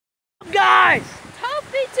guys.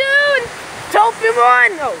 Topi Tune. Topi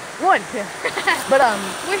one. Oh, one. But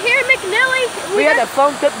we're here at McNally. We got the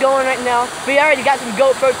phone clip going right now. We already got some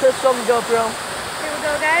GoPro clips from GoPro. Here we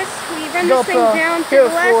go, guys. We run this thing down to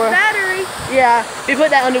the last battery. Yeah, we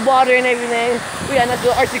put that underwater and everything. We got a nice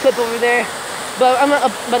little RC clip over there. But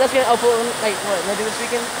but that's gonna upload like what? Maybe this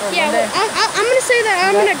weekend or yeah, Monday? well, I'm gonna say that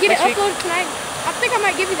I'm gonna get it uploaded tonight. I think I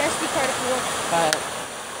might give you the SD card if you want. Alright.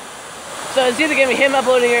 So it's either gonna be him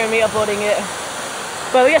uploading it or me uploading it.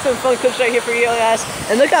 But we got some fun clips right here for you guys.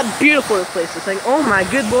 And look how beautiful this place is. Like, oh my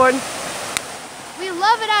good lord. We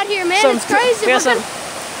love it out here, man. It's crazy.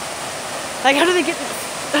 Like, how do they get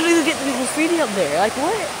the graffiti up there? Like,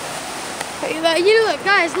 what? You look,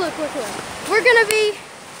 guys, look. We're gonna be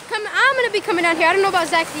I'm gonna be coming down here. I don't know about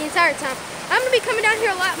Zach the entire time. I'm gonna be coming down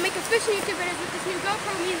here a lot, making fishing YouTube videos with this new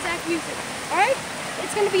GoPro me and Zach using. Alright?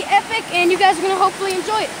 It's gonna be epic and you guys are gonna hopefully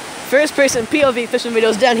enjoy it. First person POV fishing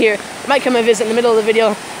videos down here. Might come and visit in the middle of the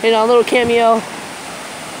video, you know, a little cameo.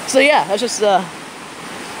 So yeah, let's just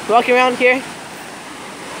walking around here.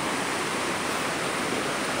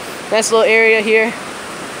 Nice little area here.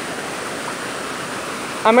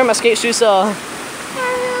 I remember my skate shoes, so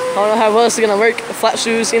I don't know how well it's gonna work. Flat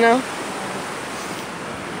shoes, you know.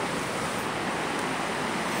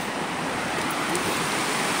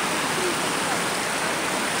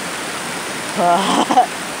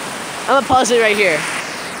 I'm gonna pause it right here.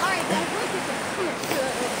 Alright, guys, look at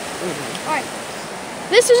this. Alright.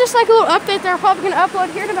 This is just like a little update that we're probably gonna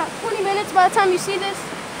upload here in about 20 minutes by the time you see this.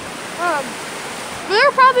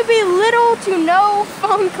 There'll probably be little to no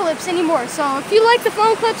phone clips anymore. So if you like the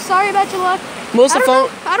phone clips, sorry about your luck.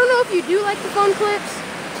 I don't know if you do like the phone clips.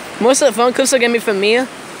 Most of the phone clips are gonna be from Mia.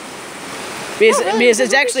 Because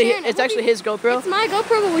it's actually his GoPro. It's my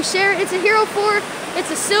GoPro, but we share it. It's a Hero 4.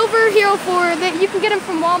 It's a silver Hero 4 that you can get them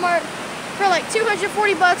from Walmart for like $240.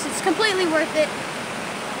 It's completely worth it.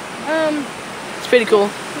 It's pretty cool.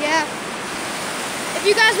 Yeah. If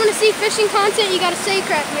you guys want to see fishing content, you gotta say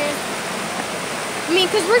crap, man. I mean,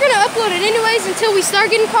 because we're gonna upload it anyways until we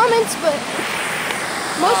start getting comments, but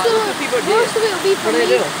most of it will be for me. What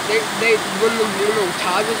do? When the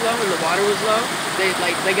tide was low and the water was low, they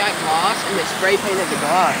got gloss and they spray painted the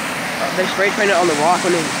gloss. They spray painted on the rock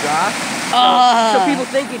when it was dry. So people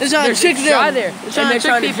think it's dry there. And they're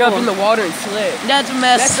trying to jump in the water and slip. That's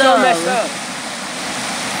messed up. That's so messed up.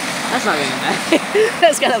 That's not really bad.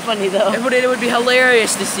 That's kind of funny though. It would be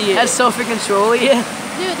hilarious to see it. That's so freaking trolly.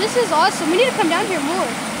 Dude, this is awesome. We need to come down here more.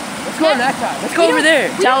 Let's go on that side. Let's go over there.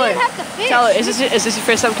 Tell her. Have to fish. Tell her. Is this your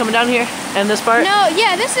first time coming down here and this part? No,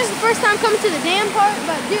 yeah, this is the first time coming to the dam part.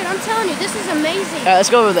 But dude, I'm telling you, this is amazing. Alright,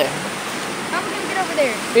 let's go over there. How are we gonna get over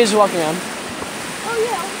there? We're just walking around. Oh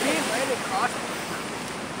yeah.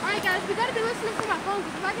 Alright guys, we gotta be listening for my phone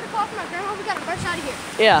because if I get a call from my grandma, we gotta rush out of here.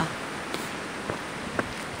 Yeah.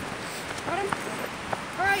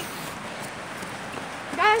 Alright.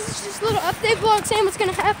 Guys, it's just a little update vlog saying what's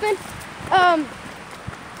gonna happen.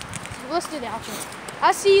 Let's do the outro.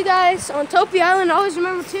 I'll see you guys on Topi Island. Always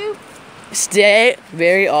remember to stay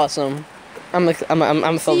very awesome. I'm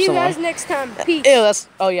see you guys next time. Peace. Ew,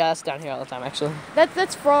 that's down here all the time actually.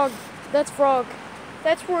 That's frog. That's frog.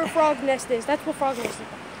 That's where frog nest is. That's where frog nest is.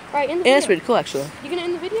 Alright, in the video. Yeah, that's pretty cool actually. You gonna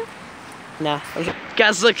end the video? Nah.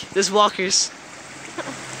 Guys, look, this walkers.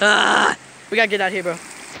 We gotta get out here, bro.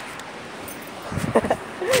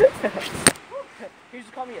 He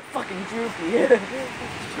just called me a fucking droopy. You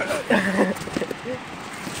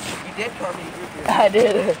did call me droopy. I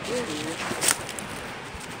did.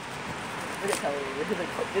 Look at how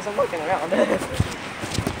I'm looking around.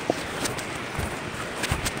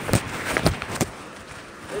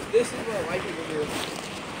 This is what white people do.